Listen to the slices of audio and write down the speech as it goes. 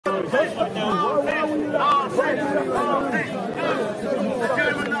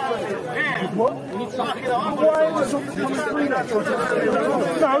What? Why is something coming through that?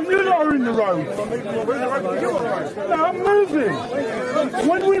 No, you lot are in the road. No, I'm moving.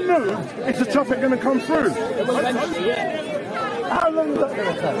 When we move, is the traffic going to come through? How long is that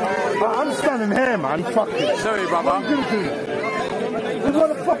going to take? I'm standing here, man. Fuck it. Sorry, brother. What are you going to do?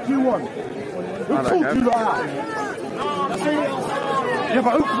 What the fuck do you want? Who called you lot out? Yeah,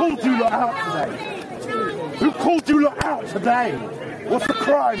 but who called you lot out today? Who called you lot out today? What's the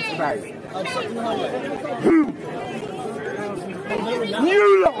crime today? Who?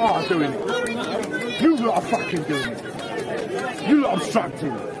 You lot are doing it. You lot are fucking doing it. You lot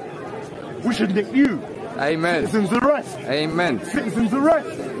obstructing. We should nick you. Amen. Citizens arrest. Amen. Citizens arrest.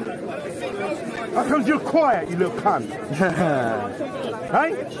 How come you're quiet, you little cunt?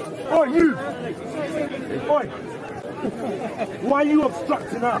 Hey? Oi, you! Oi! Why are you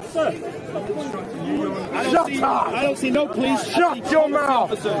obstructing us? Shut up! I don't see no police. Shut your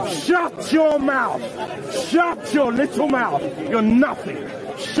mouth! Shut your mouth! Shut your little mouth! You're nothing!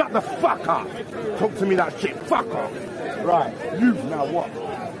 Shut the fuck up! Talk to me that shit. Fuck off! Right, you, now what?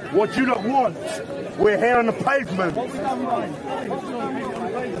 What do you lot want? We're here on the pavement.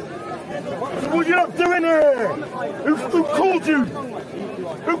 What are you not doing here? Who called you?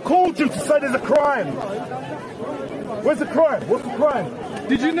 Who called you to say there's a crime? Where's the crime? What's the crime?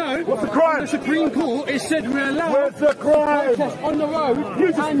 Did you know? What's the crime? The Supreme Court, it said we're allowed. Where's the crime? On the road, You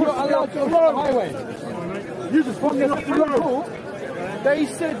just and you're allowed to go on the highway. You just put me off the road. They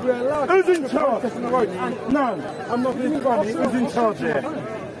said we're allowed. Who's in charge? On the road. No, I'm not being funny. Who's in charge here?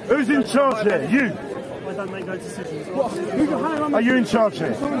 Who's in charge here? You. I don't make those decisions. Are you in charge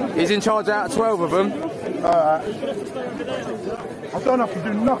here? He's in charge out of 12 of them. I don't have to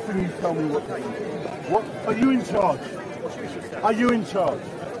do nothing. You tell me what. What? Are you in charge? Are you in charge?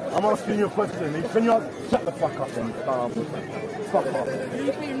 I'm asking you a question. Can you shut the fuck up then? Fuck off.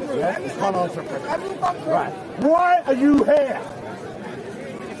 Yeah? You can't answer a question. Right. Why are you here?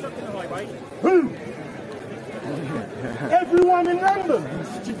 Who? Everyone in London, you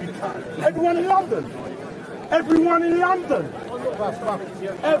stupid cunt. Everyone in London. Everyone in London.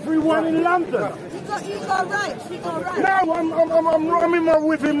 Everyone in London. You got rights. You got rights. No, I'm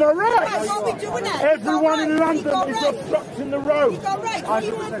within my rights. I can't be doing that. Everyone in London is obstructing the road. You got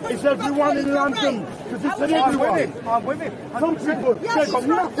rights. It's everyone in London. Because it's everyone. I'm with him. Some people, Yeah, they've got he's right,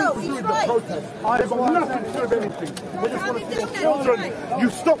 nothing to though. do He's with the right. protest. They've got nothing to do with anything. They just want to see their children. You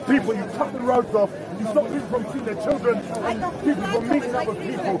stop people, you cut the roads off, you stop people from seeing their children, and people from meeting up with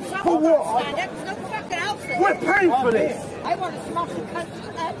people. For what? We're paying for this. I want to smash the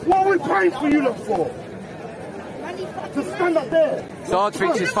country. What are we paying for you lot for? To stand up there. Sarge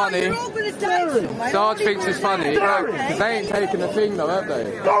thinks it's funny. Sarge thinks it's funny. Because they ain't taking a thing though, have they?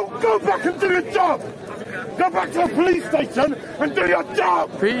 Go back and do your job. Go back to the police station and do your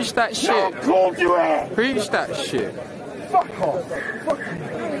job. Preach that No shit. one called you here. Preach that shit. Fuck off. Fuck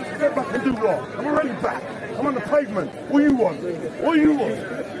you. Go back and do what? I'm already back. I'm on the pavement. What do you want? What do you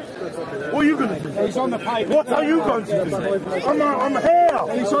want? What are you going to do? He's on the pavement. What are you going to do? I'm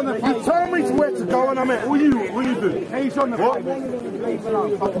here. He's on the You tell me where to go and I'm here. What do you do? He's on the What?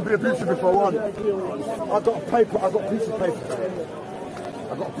 pavement. I can be abusive if I want. I got a piece of paper.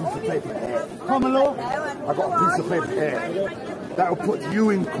 I got a piece of paper here. Common law. I got a piece of paper here. That'll put you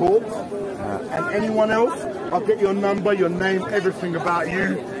in court. And anyone else, I'll get your number, your name, everything about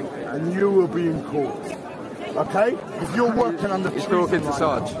you, and you will be in court. Okay? If you're working under He's talking to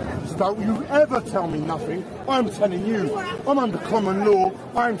Sarge. So don't you ever tell me nothing. I'm telling you. I'm under common law.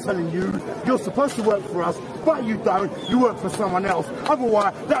 I'm telling you. You're supposed to work for us, but you don't. You work for someone else.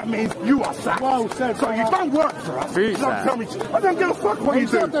 Otherwise, that means you are sacked. Well said. So you don't work for us. Preach Don't that. tell me. I don't give a fuck what you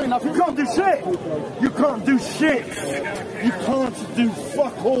do. not doing nothing. You can't do shit. You can't do shit. You can't do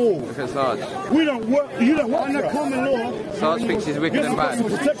fuck all. Look at Sarge. We don't work. You don't work Under for us. common law. Sarge thinks he's wicked You're and supposed to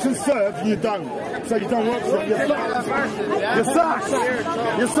bad. protect and serve, and you don't. So you don't work for it. You're sacked. You're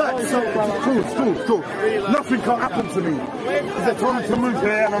sacked. You're sacked. So, cool. Nothing can't happen to me. Because they're trying to move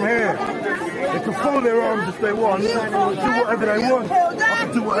here, and I'm here. They can fold their arms if they want. Do whatever they want. I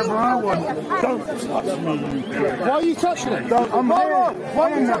can do whatever I want. Don't touch me, you prick. Why are you touching it? I'm here.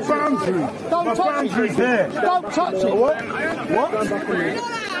 Why I'm on my boundary. Don't My touch boundary's it. here. Don't touch it. What?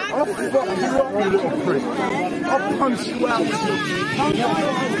 I'll fuck you up, you little prick. I'll punch you out. I'll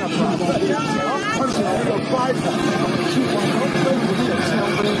punch you out your visor.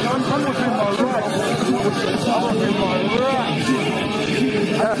 I'm within my rights. I'm within my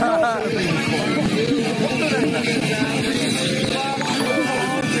rights.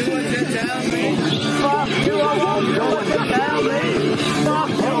 Fuck you, I won't do what you tell me. Fuck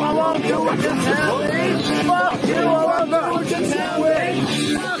you, I won't. won't do what you tell me. Fuck you, I won't do what you tell me.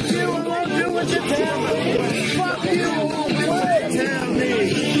 Fuck you, I won't do what you tell me. Fuck you, I won't do what you tell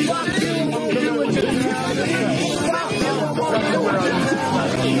me. Fuck you, I won't do what you tell me. Fuck you, I won't do what you tell me.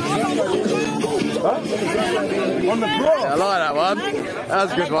 On the floor. Yeah, I like that one. That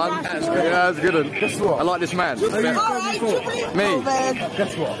was a good one. Yeah, that was a good one. Guess what? I like this man. Me.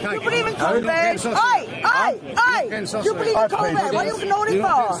 Guess what? You believe in COVID? Oi! You believe in COVID? What are you loaded for?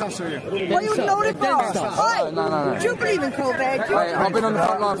 What are you loaded for? Oi! No. Do you believe in COVID? Hey, I've been on the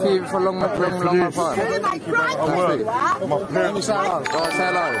front line for you for a long time. You're my grandmother. My parents. Oh,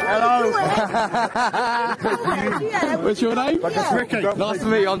 say hello. What's your name? Ricky. Nice to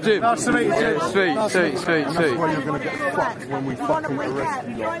meet you. I'm Jim. Nice to meet you, Jim. Sweet. That's why you're going to get fucked when we fucking arrest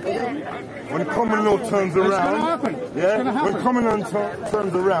you. When common law turns around, when common law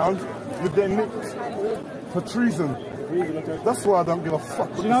turns around, you're then nicked for treason. That's why I don't give a fuck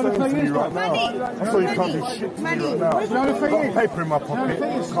what you're saying to me right now. That's why you can't do shit to me right now. I've got paper in my pocket,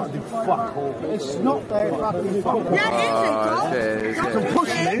 can't do fuck all. It's not their fucking fault. They can push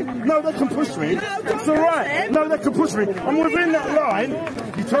me. No, they can push me. It's alright. No, they can push me. I'm within that line.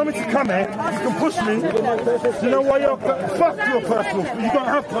 You told me to come here. You can push me. You know why you're... Fuck your personal... You don't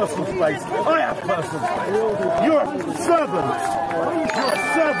have personal space. I have personal space. You're a servant. You're a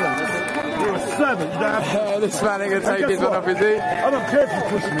servant. You're a servant. You don't have... This man ain't gonna take his one off, is he? I don't care if you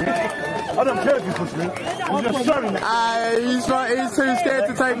push me. I don't care if you push me. I'm just showing that. He's too scared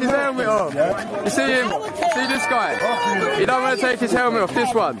to take his helmet off. You see him? See this guy? He don't want to take his helmet off.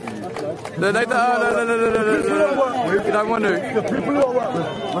 This one. No. You don't want to. The people who I work with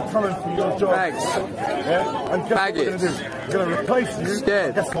are coming for your job. Thanks. Yeah? And guess what they're going to do? They're going to replace you.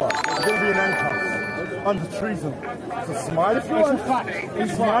 Scared. Guess what? You're going to be in handcuffs. Under treason. So smile if you want.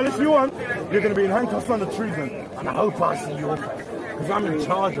 Smile if you want. You're going to be in handcuffs under treason. And I hope I see your face. Because I'm in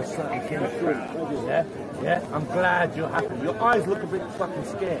charge of certain things. Yeah? I'm glad you're happy. Your eyes look a bit fucking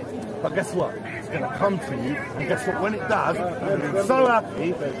scared. But guess what? It's going to come to you. And guess what? When it does, you're going to be so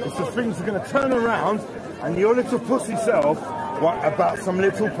happy. It's the things are going to turn around. And your little pussy self, what about some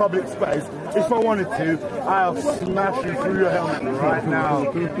little public space, if I wanted to, I'll smash you through your helmet right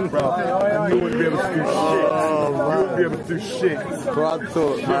now, bro. And you wouldn't be able to do shit. You wouldn't be able to do shit. Broad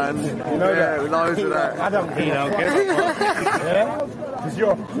thought, man. You know that? Loads of that. I don't get it. Yeah? Because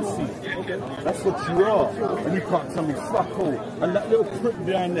you're a pussy. That's what you are. And you can't tell me fuck all. And that little prick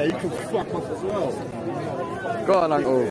behind there, you can fuck off as well. Go on, Uncle.